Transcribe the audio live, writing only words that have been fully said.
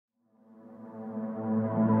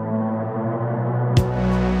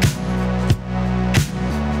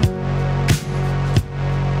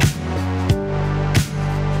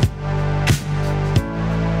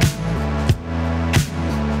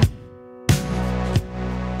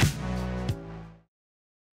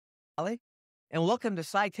Ali, and welcome to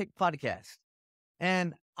Sidekick Podcast.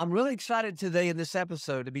 And I'm really excited today in this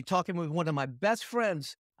episode to be talking with one of my best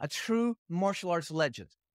friends, a true martial arts legend.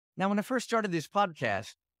 Now, when I first started this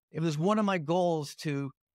podcast, it was one of my goals to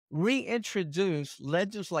reintroduce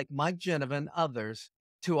legends like Mike Genova and others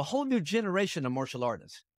to a whole new generation of martial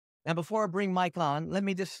artists. Now, before I bring Mike on, let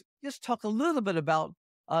me just talk a little bit about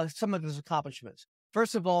some of his accomplishments.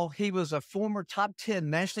 First of all, he was a former top 10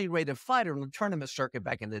 nationally rated fighter on the tournament circuit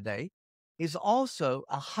back in the day. He's also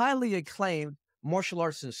a highly acclaimed martial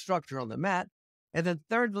arts instructor on the mat. And then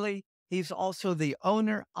thirdly, he's also the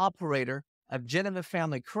owner, operator of Genova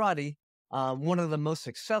Family Karate, one of the most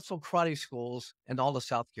successful karate schools in all of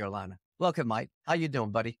South Carolina. Welcome, Mike. How you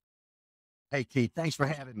doing, buddy? Hey, Keith, thanks for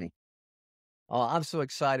having me. Oh, I'm so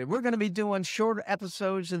excited. We're going to be doing shorter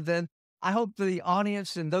episodes, and then I hope the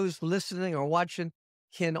audience and those listening or watching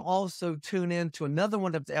can also tune in to another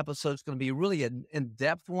one of the episodes. It's going to be really an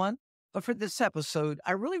in-depth one. But for this episode,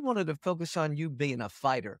 I really wanted to focus on you being a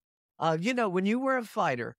fighter. When you were a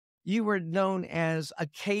fighter, you were known as a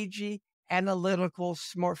cagey, analytical,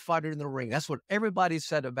 smart fighter in the ring. That's what everybody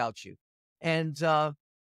said about you. And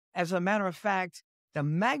as a matter of fact, the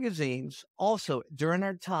magazines also, during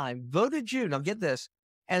our time, voted you, now get this,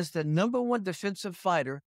 as the #1 defensive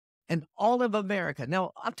fighter in all of America.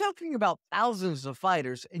 Now, I'm talking about thousands of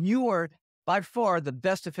fighters, and you are by far the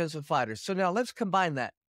best defensive fighter. So now let's combine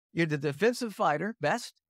that. You're the defensive fighter,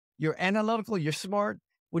 best. You're analytical. You're smart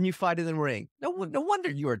when you fight in the ring. No wonder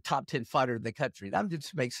you're a top 10 fighter in the country. That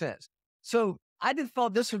just makes sense. So I just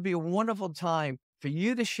thought this would be a wonderful time for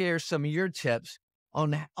you to share some of your tips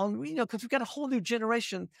on because we've got a whole new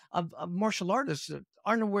generation of martial artists that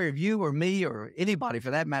aren't aware of you or me or anybody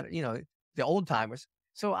for that matter, the old timers.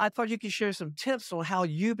 So I thought you could share some tips on how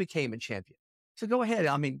you became a champion. So go ahead.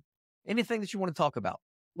 I mean, anything that you want to talk about.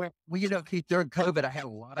 Well, Keith, during COVID, I had a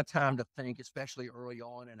lot of time to think, especially early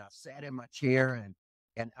on, and I sat in my chair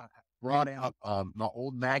and I brought out my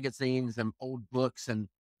old magazines and old books and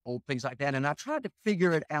old things like that, and I tried to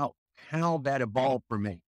figure it out how that evolved for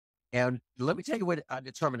me. And let me tell you what I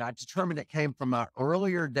determined. I determined it came from my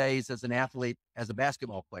earlier days as an athlete, as a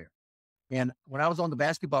basketball player. And when I was on the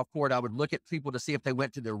basketball court, I would look at people to see if they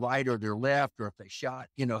went to their right or their left, or if they shot,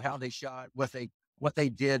 how they shot, what they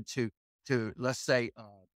did to let's say,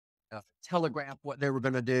 telegraph what they were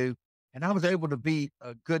going to do. And I was able to be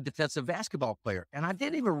a good defensive basketball player. And I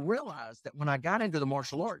didn't even realize that when I got into the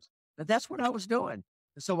martial arts, that's what I was doing.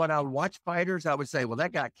 And so when I would watch fighters, I would say, well,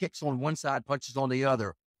 that guy kicks on one side, punches on the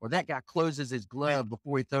other, or that guy closes his glove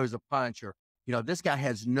before he throws a punch, or this guy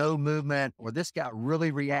has no movement, or this guy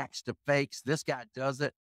really reacts to fakes. This guy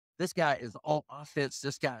doesn't. This guy is all offense.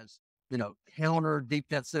 This guy's, counter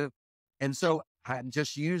defensive. And so I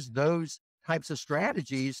just used those types of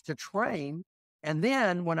strategies to train. And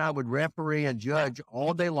then when I would referee and judge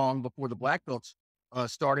all day long before the black belts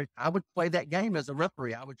started, I would play that game as a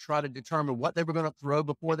referee. I would try to determine what they were going to throw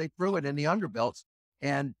before they threw it in the underbelts.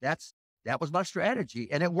 And that was my strategy,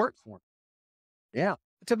 and it worked for me. Yeah.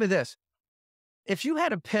 Tell me this. If you had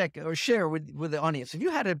to pick or share with the audience, if you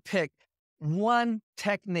had to pick one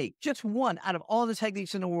technique, just one out of all the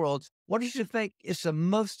techniques in the world, what do you think is the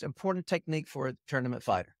most important technique for a tournament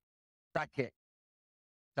fighter? Sidekick.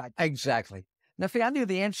 Exactly. Now, see, I knew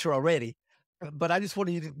the answer already, but I just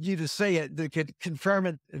wanted you to say it to confirm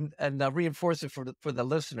it and reinforce it for the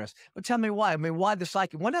listeners. But tell me why. I mean, why the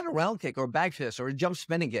sidekick? Why not a round kick or a back fist or a jump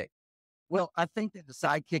spinning kick? Well, I think that the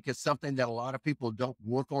sidekick is something that a lot of people don't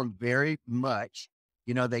work on very much.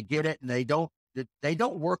 They get it and they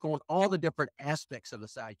don't work on all the different aspects of the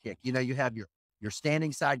sidekick. You have your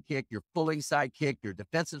standing sidekick, your pulling sidekick, your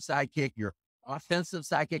defensive sidekick, your offensive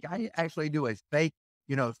sidekick. I actually do a fake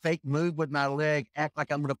move with my leg, act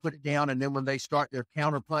like I'm going to put it down. And then when they start their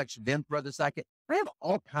counter punch, then throw the sidekick. I have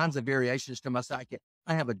all kinds of variations to my sidekick.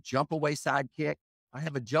 I have a jump away sidekick. I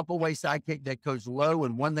have a jump away sidekick that goes low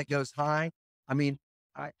and one that goes high. I mean,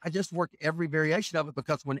 I just work every variation of it,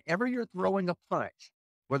 because whenever you're throwing a punch,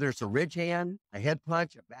 whether it's a ridge hand, a head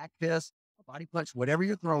punch, a back fist, a body punch, whatever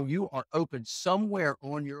you're throwing, you are open somewhere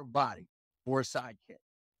on your body for a sidekick.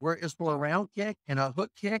 Whereas for a round kick and a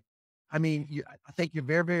hook kick, I mean, I think you're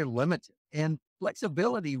very, very limited. And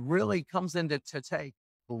flexibility really comes into take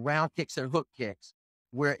for round kicks and hook kicks,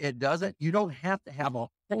 where you don't have to have a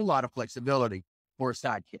whole lot of flexibility for a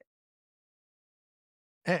sidekick.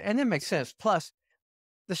 And it makes sense. Plus,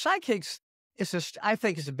 the sidekicks I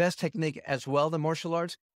think is the best technique as well, the martial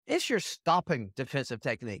arts. It's your stopping defensive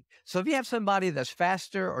technique. So if you have somebody that's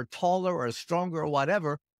faster or taller or stronger or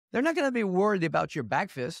whatever, they're not going to be worried about your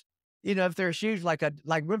back fist. If they're huge, like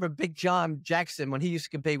remember Big John Jackson when he used to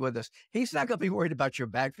compete with us, he's not going to be worried about your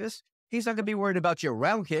back fist. He's not going to be worried about your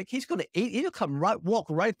round kick. He's going to eat. He'll walk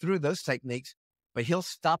right through those techniques, but he'll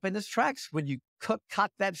stop in his tracks when you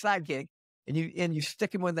cock that sidekick and you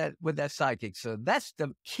stick him with that sidekick. So that's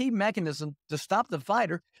the key mechanism to stop the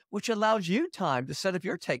fighter, which allows you time to set up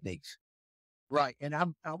your techniques. Right. And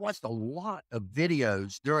I watched a lot of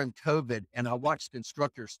videos during COVID, and I watched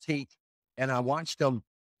instructors teach, and I watched them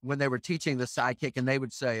when they were teaching the sidekick, and they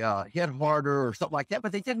would say, hit harder or something like that,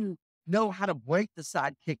 but they didn't know how to break the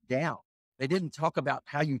sidekick down. They didn't talk about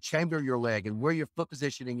how you chamber your leg and where your foot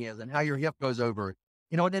positioning is and how your hip goes over it.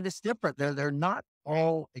 And it's different. They're not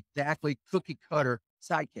all exactly cookie cutter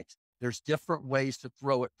sidekicks. There's different ways to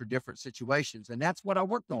throw it for different situations. And that's what I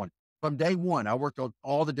worked on. From day one, I worked on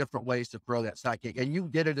all the different ways to throw that sidekick, and you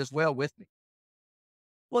did it as well with me.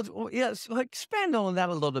 Well, yes, expand on that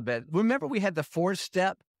a little bit. Remember, we had the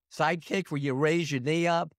 4-step sidekick where you raise your knee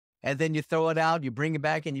up and then you throw it out, you bring it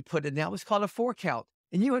back and you put it down. It's called a 4 count.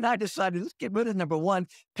 And you and I decided, let's get rid of number 1,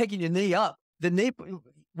 picking your knee up.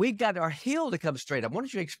 We got our heel to come straight up. Why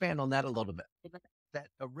don't you expand on that a little bit? That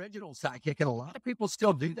original sidekick, and a lot of people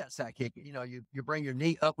still do that sidekick. You bring your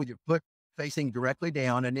knee up with your foot facing directly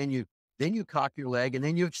down, and then you cock your leg, and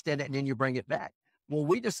then you extend it, and then you bring it back. Well,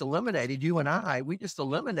 we just eliminated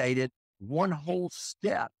one whole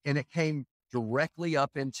step, and it came directly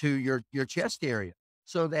up into your chest area,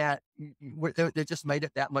 so that they just made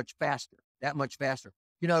it that much faster. I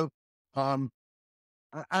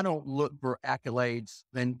don't look for accolades,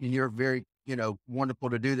 and you're very, wonderful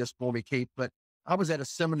to do this for me, Keith, but I was at a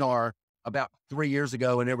seminar about 3 years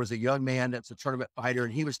ago, and there was a young man that's a tournament fighter,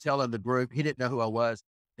 and he was telling the group, he didn't know who I was,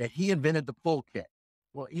 that he invented the pull kick.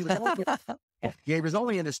 Well, he was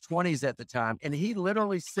only in his 20s at the time, and he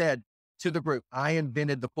literally said to the group, I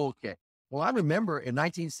invented the pull kick. Well, I remember in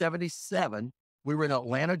 1977, we were in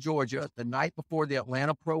Atlanta, Georgia, the night before the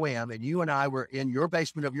Atlanta Pro-Am, and you and I were in your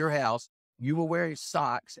basement of your house. You were wearing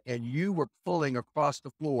socks, and you were pulling across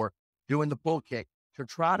the floor doing the pull kick to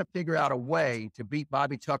try to figure out a way to beat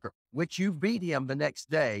Bobby Tucker, which you beat him the next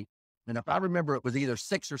day. And if I remember, it was either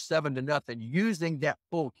 6 or 7-0 using that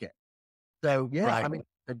pull kick. So, yeah, Right. I mean,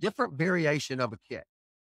 a different variation of a kick.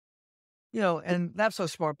 And that's so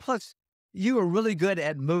smart. Plus, you were really good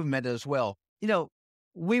at movement as well.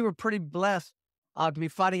 We were pretty blessed to be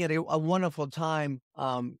fighting at a wonderful time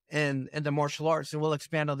in the martial arts, and we'll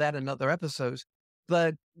expand on that in other episodes.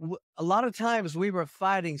 But a lot of times we were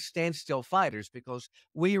fighting standstill fighters because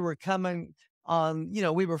we were coming on,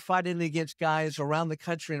 we were fighting against guys around the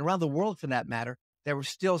country and around the world for that matter that were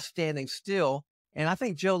still standing still. And I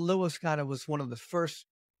think Joe Louis kind of was one of the first,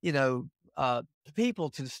 people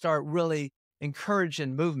to start really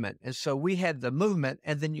encouraging movement. And so we had the movement,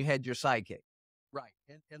 and then you had your sidekick. Right.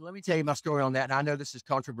 And let me tell you my story on that. And I know this is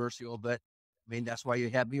controversial, but I mean, that's why you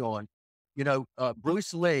had me on.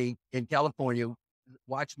 Bruce Lee in California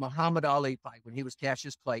watched Muhammad Ali fight when he was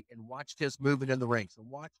Cassius Clay, and watched his movement in the rings, and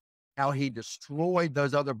watched how he destroyed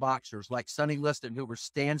those other boxers like Sonny Liston, who were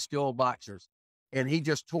standstill boxers. And he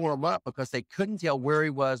just tore them up because they couldn't tell where he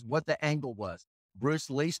was, what the angle was. Bruce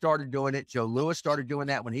Lee started doing it. Joe Louis started doing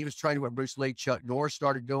that when he was training with Bruce Lee. Chuck Norris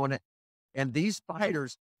started doing it. And these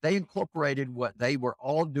fighters, they incorporated what they were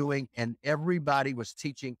all doing, and everybody was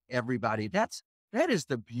teaching everybody. That is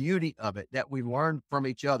the beauty of it, that we learn from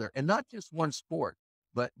each other, and not just one sport,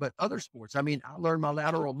 but other sports. I mean, I learned my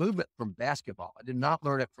lateral movement from basketball. I did not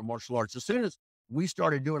learn it from martial arts. As soon as we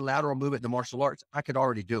started doing lateral movement in the martial arts, I could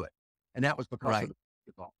already do it. And that was because of the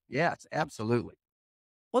basketball. Yes, absolutely.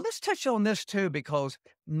 Well, let's touch on this too, because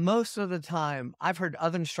most of the time I've heard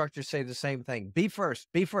other instructors say the same thing. Be first,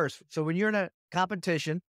 be first. So when you're in a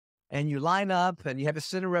competition and you line up and you have a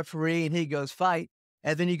center referee and he goes fight,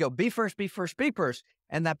 and then you go, be first, be first, be first.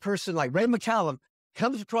 And that person like Ray McCallum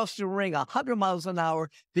comes across the ring 100 miles an hour,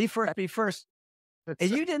 be first, be first.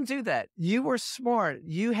 And you didn't do that. You were smart.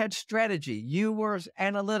 You had strategy. You were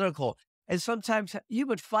analytical. And sometimes you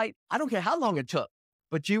would fight. I don't care how long it took,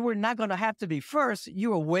 but you were not going to have to be first.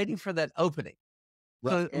 You were waiting for that opening.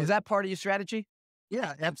 Right. So was that part of your strategy?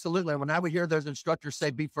 Yeah, absolutely. When I would hear those instructors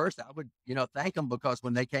say be first, I would, thank them, because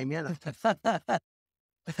when they came in, I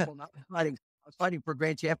was fighting for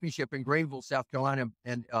Grand Championship in Greenville, South Carolina,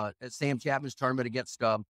 and at Sam Chapman's tournament against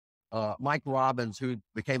Mike Robbins, who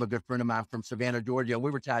became a good friend of mine from Savannah, Georgia.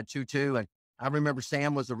 We were tied 2-2, and I remember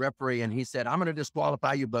Sam was the referee, and he said, I'm going to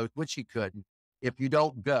disqualify you both, which he couldn't, if you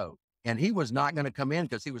don't go. And he was not going to come in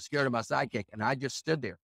because he was scared of my sidekick. And I just stood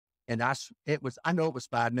there, and I know it was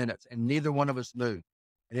 5 minutes, and neither one of us moved.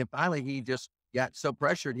 And then finally he just got so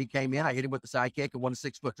pressured. He came in, I hit him with the sidekick and won a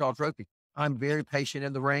 6-foot tall trophy. I'm very patient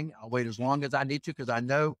in the ring. I'll wait as long as I need to, because I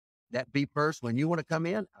know that be first, when you want to come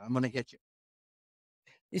in, I'm going to hit you.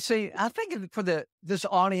 You see, I think for this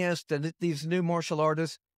audience, these new martial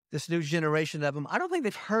artists, this new generation of them, I don't think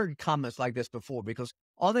they've heard comments like this before because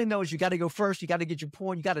all they know is you got to go first, you got to get your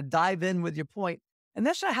point, you got to dive in with your point, and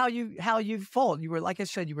that's not how you fought. You were, like I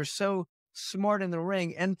said, you were so smart in the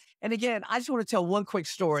ring. And again, I just want to tell one quick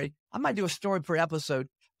story. I might do a story per episode,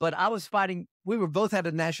 but I was fighting. We were both at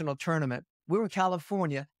a national tournament. We were in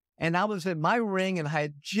California, and I was in my ring, and I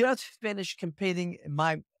had just finished competing.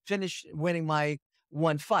 Finished winning my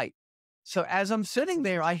one fight. So as I'm sitting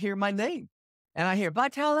there, I hear my name and I hear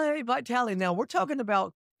Vitale, Vitale. Now we're talking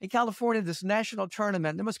about in California, this national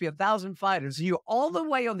tournament, there must be 1,000 fighters. You're all the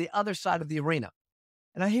way on the other side of the arena.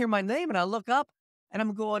 And I hear my name and I look up and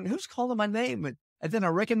I'm going, who's calling my name? And then I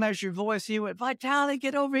recognize your voice. You went, Vitale,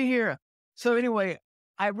 get over here. So anyway,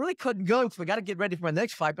 I really couldn't go because I got to get ready for my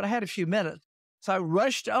next fight, but I had a few minutes. So I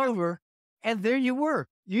rushed over and there you were.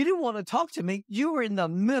 You didn't want to talk to me. You were in the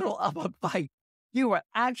middle of a fight. You were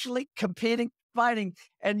actually competing, fighting,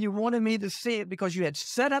 and you wanted me to see it because you had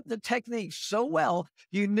set up the technique so well.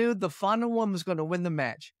 You knew the final one was going to win the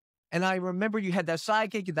match. And I remember you had that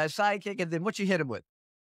sidekick, and then what you hit him with?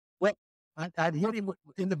 Well, I'd hit him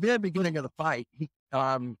in the very beginning of the fight.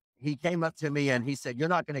 He came up to me and he said, "You're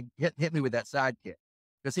not going to hit me with that sidekick,"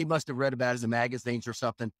 because he must have read about it in the magazines or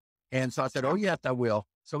something. And so I said, "Oh yes, I will."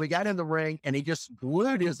 So we got in the ring and he just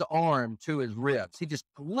glued his arm to his ribs. He just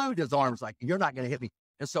glued his arms like, "You're not going to hit me."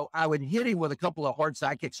 And so I would hit him with a couple of hard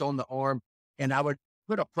sidekicks on the arm, and I would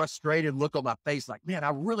put a frustrated look on my face like, "Man,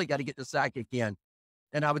 I really got to get the sidekick in."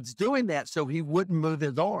 And I was doing that so he wouldn't move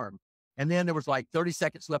his arm. And then there was like 30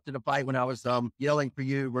 seconds left in the fight when I was yelling for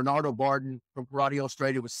you. Bernardo Barden from Karate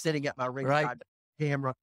Illustrated was sitting at my ringside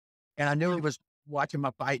camera, and I knew he was watching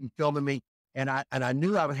my fight and filming me. And I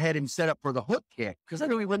knew I had him set up for the hook kick because I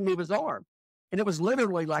knew he wouldn't move his arm. And it was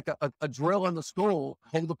literally like a drill in the school.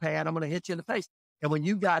 Hold the pad, I'm going to hit you in the face. And when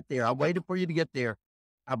you got there, I waited for you to get there.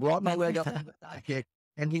 I brought my leg up for the side kick,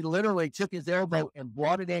 and he literally took his elbow and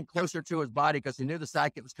brought it in closer to his body because he knew the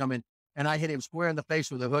side kick was coming. And I hit him square in the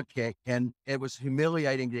face with a hook kick, and it was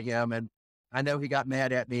humiliating to him. And I know he got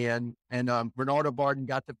mad at me. And Bernardo Barden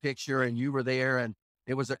got the picture, and you were there. And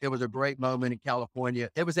it was a great moment in California.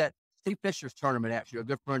 It was at Steve Fisher's tournament, actually, a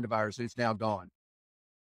good friend of ours who's now gone.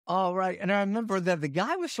 All right. And I remember that the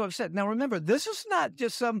guy was so upset. Now, remember, this is not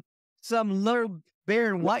just some little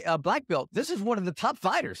bear and white black belt. This is one of the top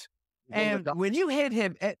fighters. And when you hit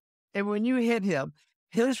him,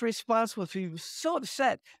 his response was he was so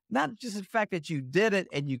upset, not just the fact that you did it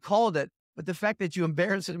and you called it, but the fact that you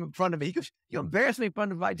embarrassed him in front of me. He goes, "You embarrassed me in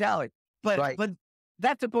front of Vitale." But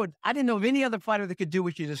that's the point. I didn't know of any other fighter that could do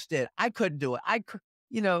what you just did. I couldn't do it.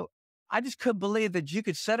 I just couldn't believe that you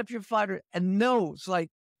could set up your fighter and know it's like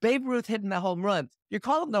Babe Ruth hitting that home run. You're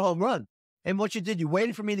calling the home run. And what you did, you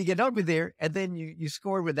waited for me to get over there, and then you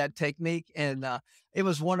scored with that technique. And it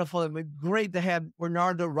was wonderful. It was great to have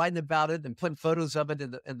Bernardo writing about it and putting photos of it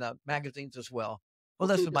in the magazines as well. Well,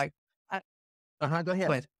 listen, Mike. Go ahead. Go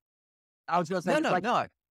ahead. I was going to say, No.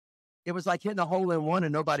 it was like hitting a hole in one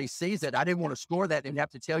and nobody sees it. I didn't want to score that and have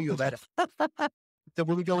to tell you about it. So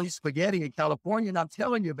when we go eat spaghetti in California and I'm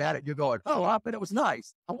telling you about it, you're going, "Oh, I bet it was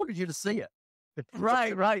nice. I wanted you to see it."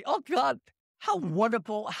 Right. Oh, God. How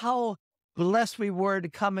wonderful. How blessed we were to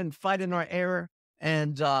come and fight in our era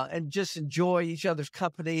and just enjoy each other's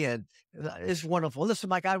company. And it's wonderful. Listen,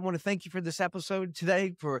 Mike, I want to thank you for this episode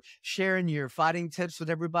today, for sharing your fighting tips with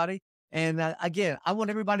everybody. And again, I want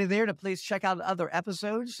everybody there to please check out other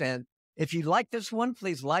episodes. And if you like this one,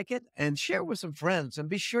 please like it and share with some friends, and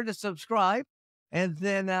be sure to subscribe. And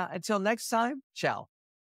then until next time, ciao.